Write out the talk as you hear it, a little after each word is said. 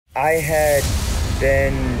I had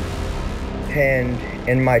been pinned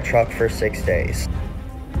in my truck for 6 days.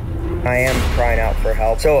 I am crying out for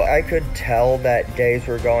help. So I could tell that days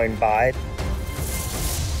were going by.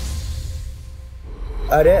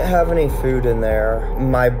 I didn't have any food in there.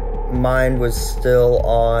 My mind was still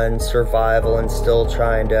on survival and still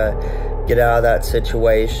trying to get out of that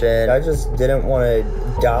situation. I just didn't want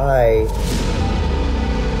to die.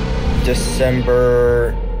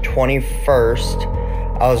 December 21st,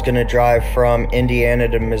 I was gonna drive from Indiana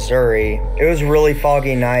to Missouri. It was a really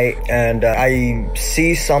foggy night, and I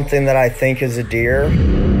see something that I think is a deer.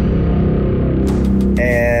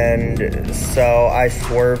 And so I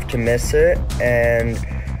swerved to miss it, and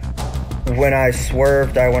when I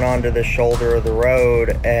swerved, I went onto the shoulder of the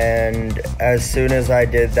road, and as soon as I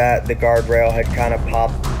did that, the guardrail had kind of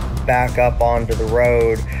popped back up onto the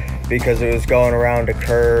road because it was going around a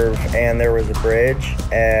curve and there was a bridge,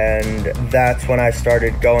 and that's when I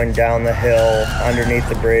started going down the hill underneath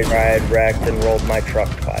the bridge. I had wrecked and rolled my truck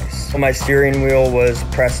twice. My steering wheel was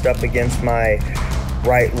pressed up against my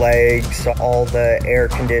right leg, so all the air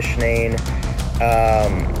conditioning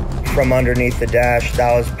from underneath the dash,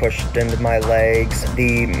 that was pushed into my legs.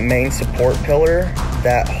 The main support pillar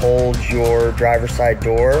that holds your driver's side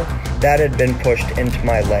door, that had been pushed into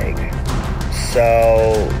my leg.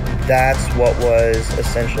 So that's what was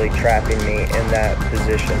essentially trapping me in that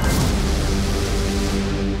position.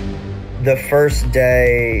 The first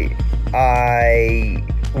day, I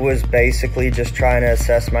was basically just trying to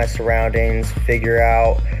assess my surroundings, figure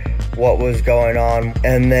out what was going on,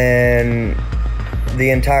 and then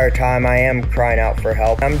the entire time I am crying out for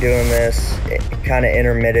help. I'm doing this kind of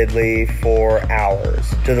intermittently for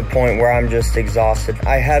hours to the point where I'm just exhausted.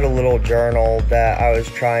 I had a little journal that I was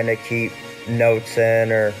trying to keep notes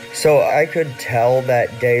in, so I could tell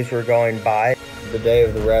that days were going by. The day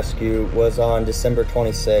of the rescue was on December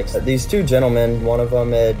 26th. These two gentlemen, one of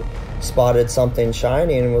them had spotted something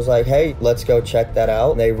shiny and was like, hey, let's go check that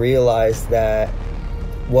out. And they realized that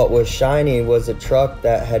what was shiny was a truck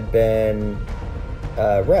that had been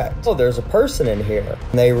wrecked. Oh, there's a person in here.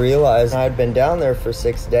 And they realized I'd been down there for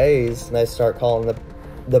 6 days, and they start calling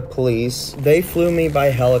the police. They flew me by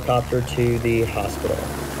helicopter to the hospital.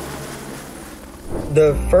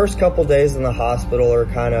 The first couple days in the hospital are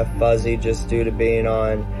kind of fuzzy just due to being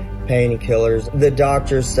on painkillers. The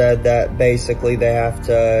doctors said that basically they have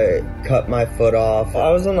to cut my foot off.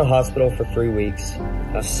 I was in the hospital for 3 weeks.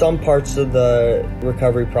 Some parts of the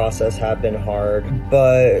recovery process have been hard,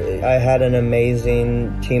 but I had an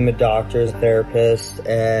amazing team of doctors, therapists,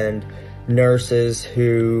 and nurses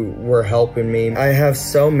who were helping me. I have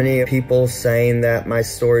so many people saying that my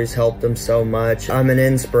stories helped them so much. I'm an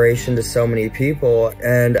inspiration to so many people,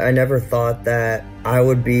 and I never thought that I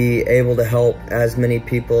would be able to help as many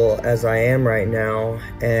people as I am right now.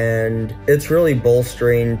 And it's really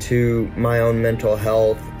bolstering to my own mental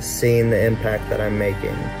health, seeing the impact that I'm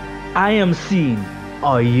making. I am seen.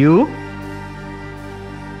 Are you?